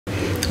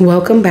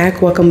Welcome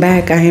back. Welcome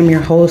back. I am your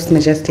host,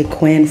 Majestic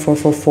Quinn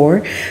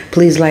 444.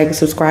 Please like,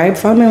 subscribe,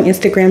 follow me on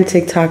Instagram,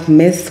 TikTok,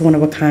 Miss One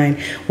of a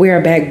Kind. We are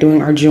back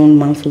doing our June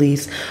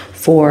monthlies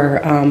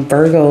for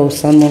Virgo,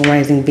 Sun, Moon,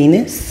 Rising,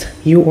 Venus.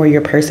 You or your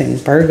person,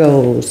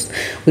 Virgos.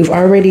 We've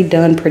already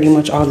done pretty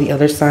much all the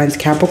other signs: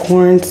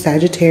 Capricorn,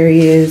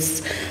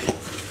 Sagittarius,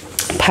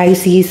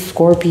 Pisces,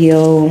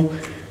 Scorpio,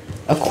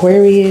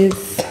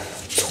 Aquarius,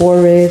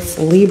 Taurus,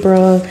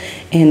 Libra,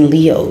 and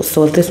Leo.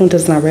 So if this one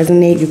does not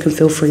resonate, you can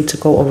feel free to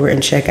go over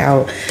and check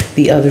out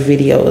the other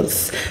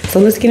videos.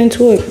 So let's get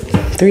into it.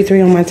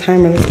 3-3 on my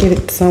timer. Let's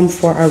get some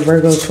for our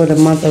Virgos for the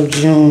month of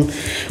June.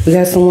 We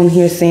got someone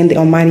here saying the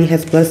Almighty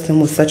has blessed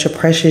them with such a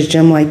precious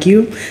gem like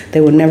you.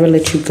 They will never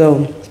let you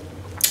go.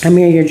 I'm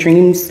here. Your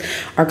dreams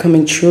are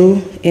coming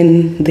true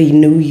in the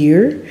new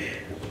year.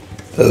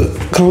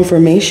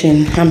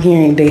 Confirmation. I'm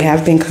hearing they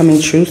have been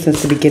coming true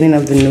since the beginning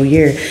of the new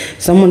year.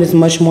 Someone is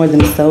much more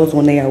themselves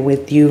when they are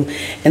with you,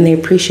 and they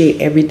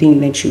appreciate everything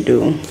that you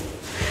do.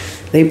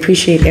 They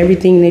appreciate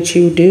everything that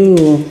you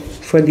do.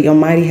 For the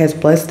Almighty has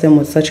blessed them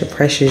with such a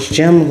precious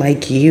gem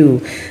like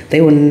you. They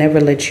will never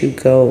let you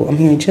go. I'm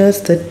hearing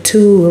just the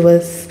two of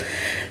us.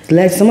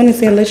 Someone is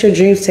saying, let your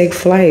dreams take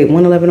flight.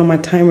 111 on my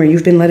timer.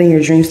 You've been letting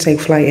your dreams take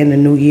flight in the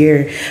new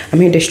year. I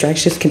mean,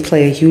 distractions can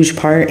play a huge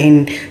part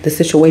in the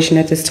situation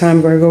at this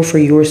time, Virgo, for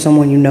you or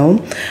someone you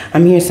know.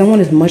 I'm hearing someone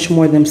is much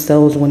more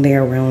themselves when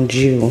they're around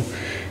you.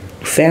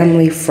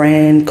 Family,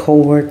 friend,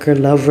 co-worker,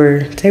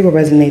 lover. Take what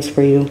resonates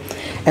for you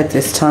at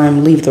this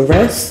time. Leave the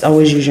rest.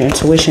 Always use your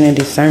intuition and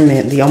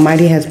discernment. The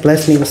Almighty has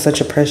blessed me with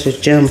such a precious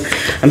gem.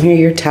 I'm hearing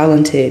you're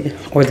talented,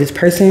 or this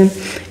person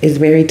is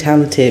very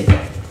talented.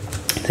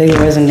 Take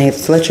what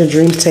resonates. Let your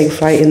dreams take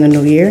flight in the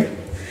new year.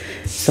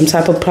 Some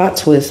type of plot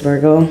twist,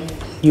 Virgo.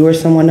 You or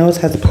someone else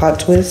has a plot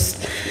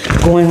twist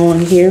going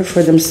on here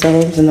for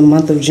themselves in the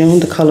month of June.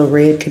 The color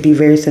red could be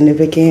very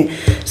significant.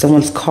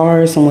 Someone's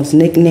car, someone's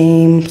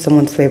nickname,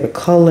 someone's favorite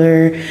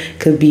color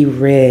could be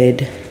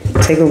red.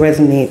 Take what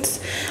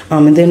resonates.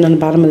 And then on the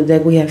bottom of the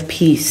deck, we have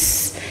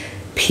peace.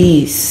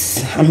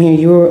 Peace. I'm hearing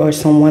you or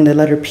someone, the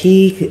letter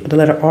P, the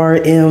letter R,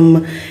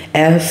 M,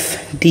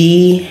 F,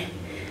 D,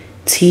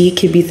 T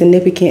could be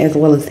significant, as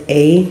well as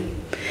A.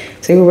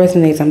 Take what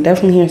resonates. I'm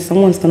definitely hearing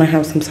someone's going to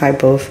have some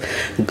type of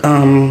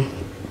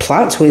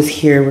plot twist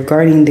here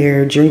regarding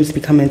their dreams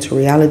becoming into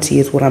reality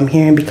is what I'm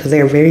hearing, because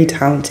they're a very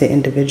talented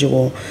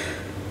individual.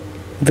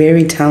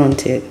 Very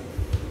talented.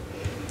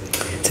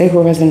 Take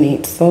what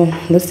resonates. So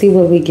let's see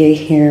what we get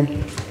here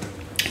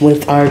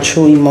with our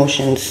true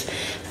emotions.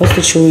 What's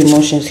the true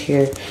emotions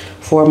here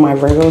for my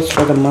Virgos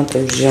for the month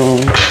of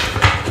June?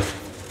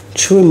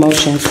 True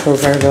emotions for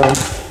Virgo.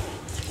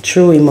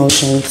 True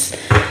emotions.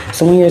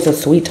 Someone here is a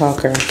sweet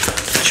talker.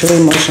 True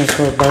emotions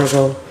for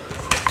Virgo.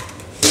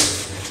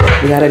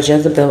 We got a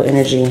Jezebel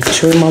energy.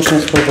 True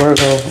emotions for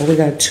Virgo. Oh, we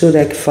got two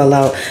that fell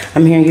out.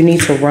 I'm hearing you need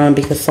to run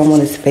because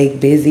someone is fake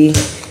busy.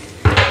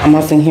 I'm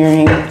also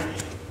hearing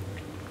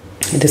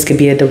this could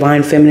be a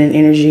divine feminine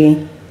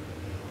energy.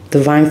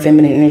 Divine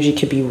feminine energy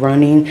could be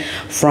running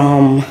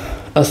from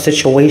a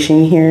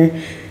situation here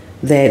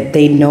that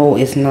they know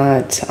is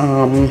not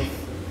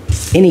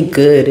any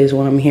good, is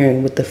what I'm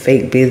hearing with the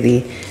fake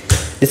busy.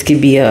 This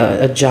could be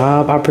a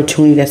job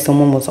opportunity that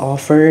someone was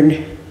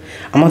offered.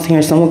 I'm also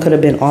hearing someone could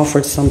have been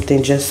offered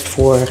something just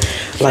for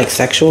like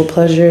sexual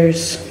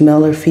pleasures,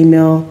 male or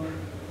female.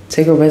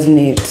 Take what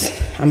resonates.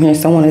 I'm hearing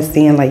someone is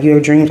saying like your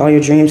dreams, all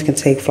your dreams can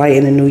take flight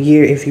in the new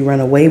year if you run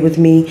away with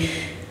me.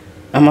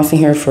 I'm also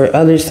hearing for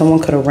others, someone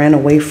could have ran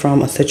away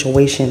from a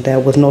situation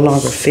that was no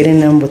longer fitting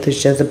them with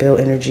this Jezebel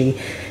energy.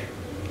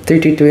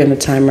 3-3 on the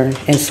timer,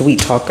 and sweet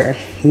talker,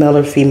 male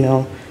or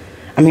female.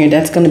 I'm hearing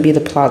that's going to be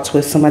the plot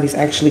twist. Somebody's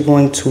actually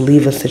going to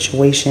leave a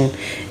situation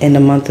in the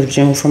month of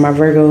June for my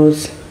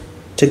Virgos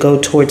to go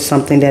towards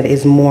something that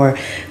is more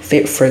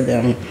fit for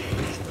them.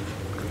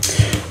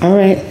 All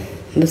right,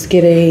 let's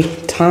get a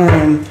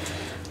time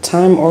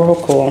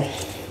oracle.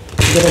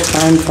 Get a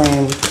time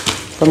frame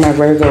for my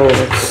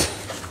Virgos.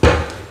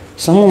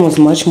 Someone was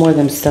much more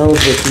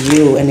themselves with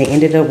you, and they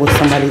ended up with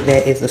somebody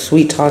that is a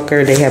sweet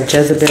talker. They have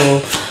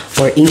Jezebel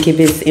or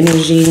incubus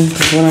energy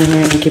is what I'm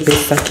hearing.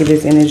 Incubus,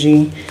 succubus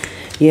energy.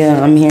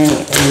 Yeah, I'm hearing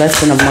in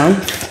less than a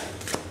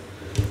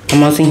month.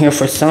 I'm also here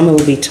for some, it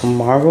will be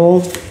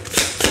tomorrow.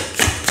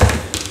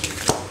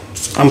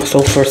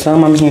 So for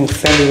some, I'm hearing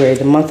February,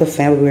 the month of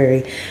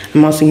February.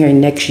 I'm also hearing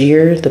next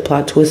year. The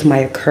plot twist might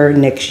occur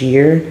next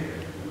year.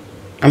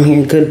 I'm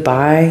hearing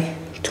goodbye,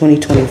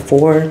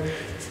 2024.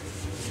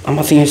 I'm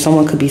also hearing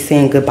someone could be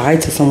saying goodbye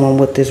to someone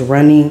with this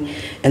running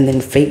and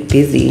then fake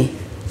busy.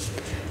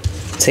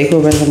 Take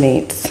what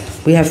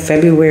resonates. We have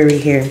February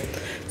here.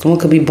 Someone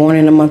could be born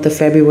in the month of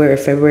February.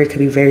 February could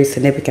be very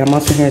significant. I'm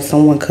also hearing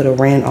someone could have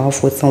ran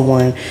off with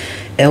someone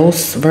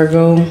else,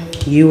 Virgo.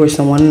 You or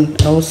someone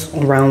else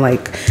around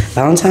like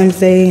Valentine's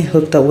Day,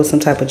 hooked up with some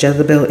type of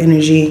Jezebel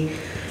energy.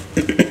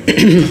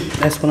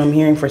 That's what I'm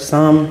hearing for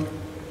some.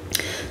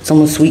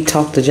 Someone sweet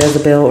talked to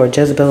Jezebel, or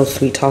Jezebel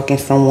sweet talking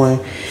someone.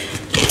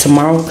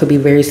 Tomorrow could be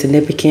very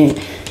significant.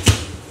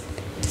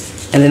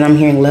 And then I'm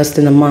hearing less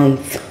than a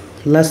month.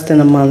 Less than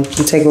a month.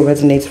 You take what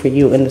resonates for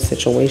you in the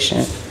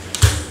situation.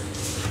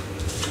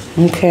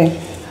 Okay.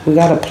 We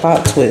got a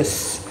plot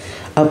twist.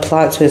 A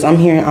plot twist. I'm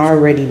hearing I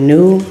already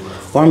knew.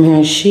 Or I'm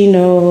hearing she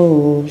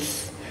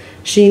knows.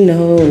 She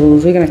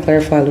knows. We're going to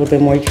clarify a little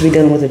bit more. You could be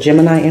dealing with a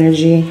Gemini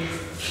energy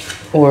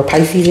or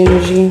Pisces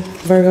energy.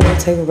 Virgo,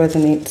 take what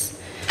resonates.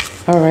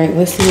 All right,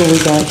 let's see what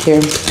we got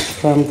here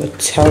from the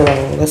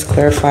tarot. Let's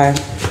clarify.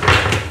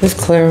 Let's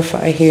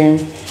clarify here.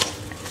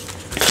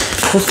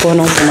 What's going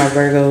on for my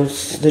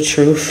Virgos? The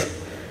truth.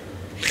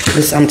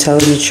 I'm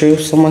telling you the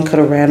truth. Someone could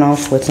have ran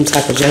off with some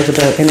type of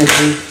Jezebel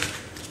energy.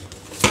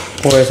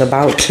 Or is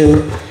about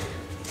to.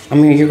 I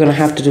mean, you're going to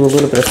have to do a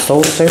little bit of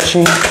soul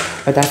searching.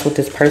 Or that's what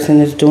this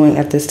person is doing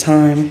at this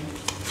time.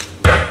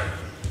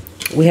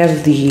 We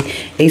have the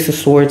Ace of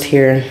Swords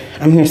here.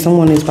 I'm hearing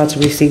someone is about to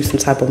receive some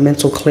type of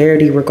mental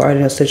clarity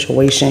regarding a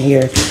situation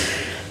here.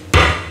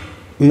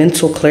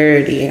 Mental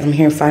clarity. I'm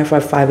hearing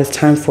 555. It's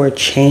time for a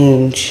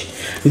change.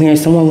 I'm hearing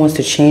someone wants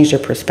to change their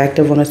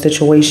perspective on a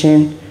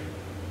situation.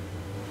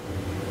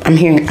 I'm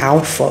hearing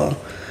alpha.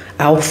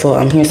 Alpha.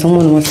 I'm hearing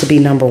someone wants to be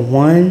number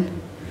one.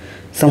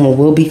 Someone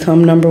will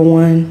become number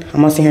one.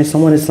 I'm also hearing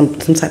someone is some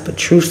type of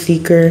truth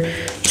seeker,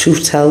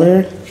 truth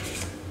teller.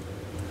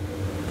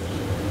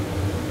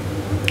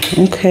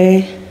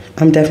 Okay.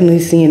 I'm definitely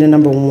seeing the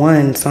number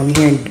one. So I'm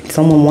hearing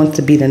someone wants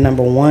to be the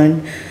number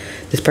one.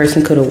 This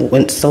person could have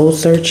went soul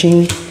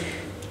searching,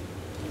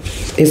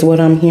 is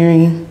what I'm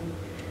hearing.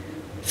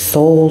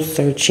 Soul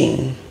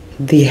searching.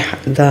 The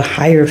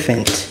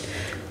Hierophant.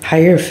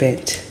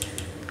 Hierophant.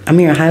 I'm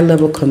hearing high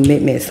level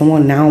commitment.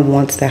 Someone now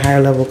wants the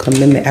higher level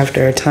commitment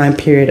after a time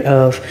period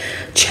of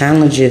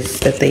challenges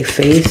that they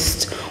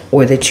faced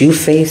or that you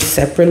faced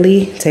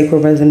separately. Take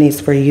what resonates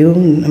for you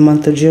in the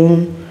month of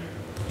June.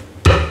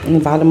 In the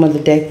bottom of the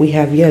deck, we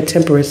have,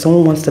 temperance.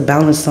 Someone wants to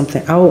balance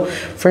something out.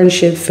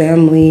 Friendship,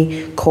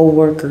 family,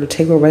 co-worker.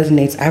 Take what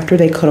resonates. After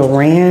they could have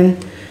ran,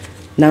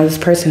 now this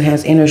person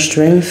has inner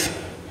strength,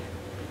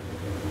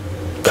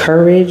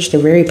 courage.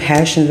 They're very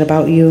passionate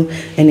about you,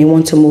 and they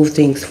want to move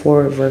things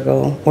forward,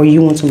 Virgo. Or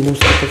you want to move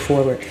something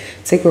forward.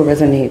 Take what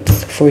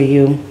resonates for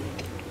you.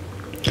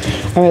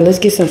 All right, let's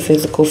get some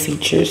physical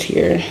features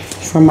here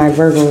for my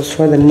Virgos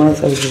for the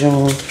month of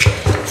June.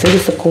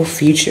 Physical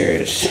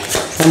features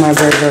for my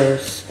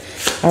Virgos.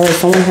 All right,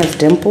 someone has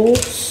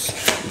dimples,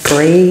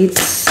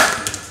 braids,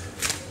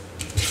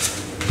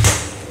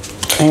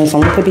 and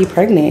someone could be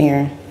pregnant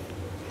here.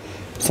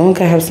 Someone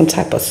could have some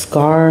type of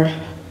scar.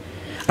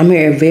 I'm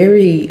hearing a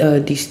very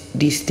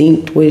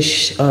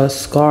distinguished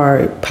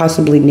scar,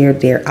 possibly near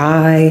their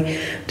eye,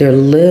 their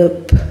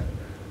lip.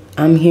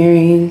 I'm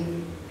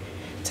hearing.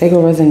 Take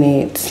what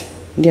resonates.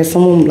 Yeah,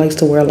 someone likes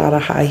to wear a lot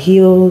of high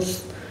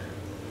heels.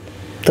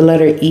 The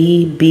letter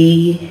E,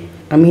 B.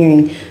 I'm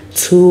hearing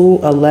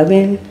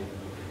 211.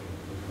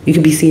 You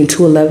could be seeing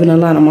 211 a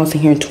lot. I'm also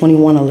hearing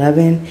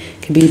 2111.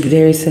 Could be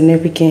very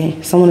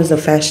significant. Someone is a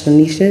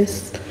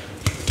fashionista.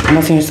 I'm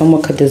also hearing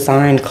someone could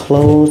design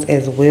clothes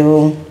as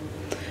well.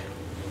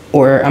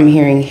 Or I'm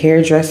hearing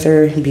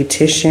hairdresser,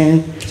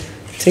 beautician.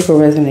 Take what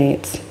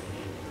resonates.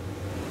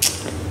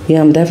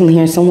 Yeah, I'm definitely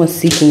hearing someone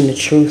seeking the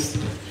truth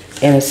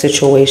in a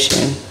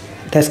situation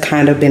that's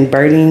kind of been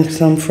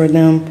burdensome for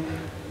them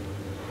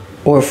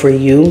or for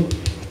you.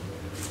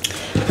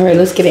 All right,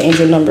 let's get an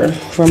angel number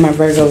for my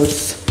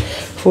Virgos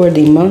for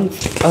the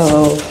month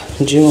of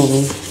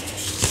June.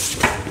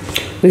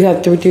 We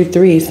got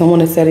 333. Someone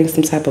is setting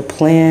some type of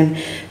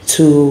plan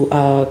to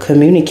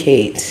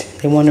communicate.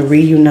 They want to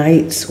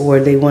reunite, or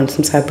they want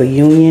some type of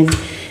union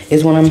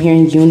is what I'm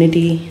hearing.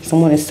 Unity.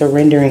 Someone is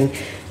surrendering.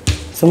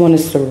 Someone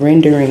is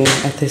surrendering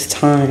at this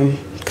time.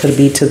 Could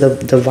be to the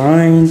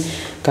divine,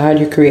 God,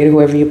 your creator,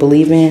 whoever you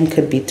believe in.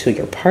 Could be to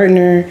your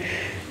partner.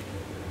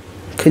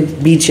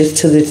 Could be just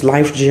to this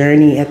life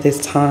journey at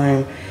this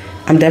time.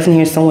 I'm definitely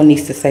hearing someone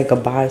needs to say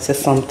goodbye to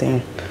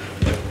something.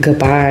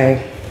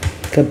 Goodbye.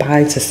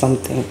 Goodbye to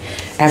something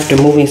after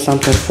moving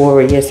something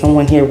forward. Yeah,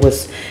 someone here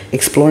was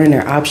exploring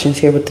their options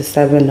here with the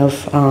 7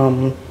 of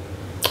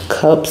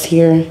Cups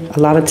here. A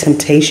lot of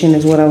temptation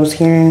is what I was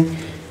hearing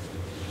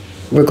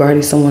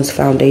regarding someone's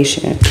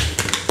foundation.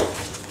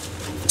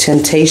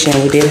 Temptation.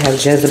 We did have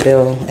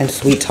Jezebel and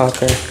Sweet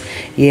Talker.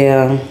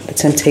 Yeah, a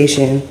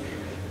temptation.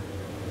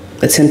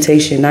 A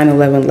temptation.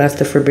 9/11, that's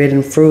the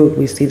forbidden fruit.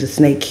 We see the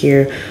snake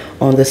here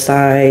on the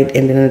side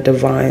and then the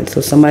divine. So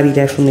somebody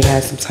definitely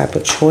has some type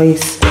of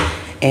choice,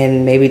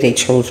 and maybe they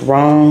chose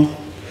wrong.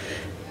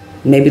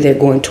 Maybe they're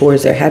going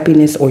towards their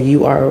happiness, or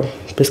you are.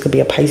 This could be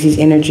a Pisces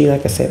energy,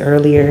 like I said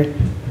earlier.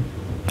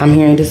 I'm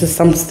hearing this is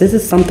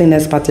something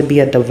that's about to be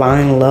a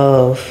divine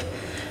love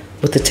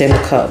with the 10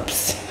 of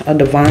Cups. A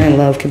divine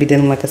love could be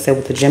dealing, like I said,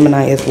 with the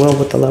Gemini as well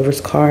with the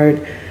Lover's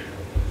card.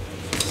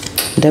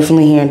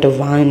 Definitely hearing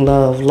divine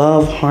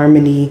love,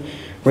 harmony,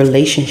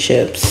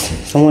 relationships.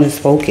 Someone is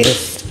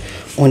focused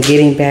on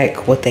getting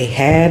back what they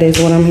had is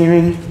what I'm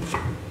hearing.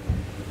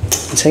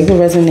 Take what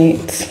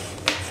resonates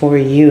for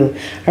you.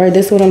 All right,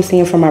 this is what I'm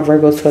seeing for my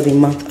Virgos for the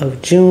month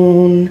of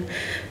June.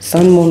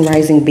 Sun, Moon,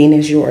 Rising,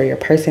 Venus, you are your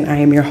person. I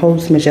am your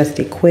host,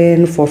 Majestic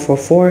Quinn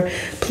 444.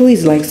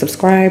 Please like,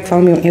 subscribe,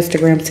 follow me on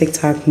Instagram,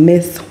 TikTok,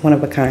 Miss One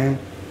of a Kind.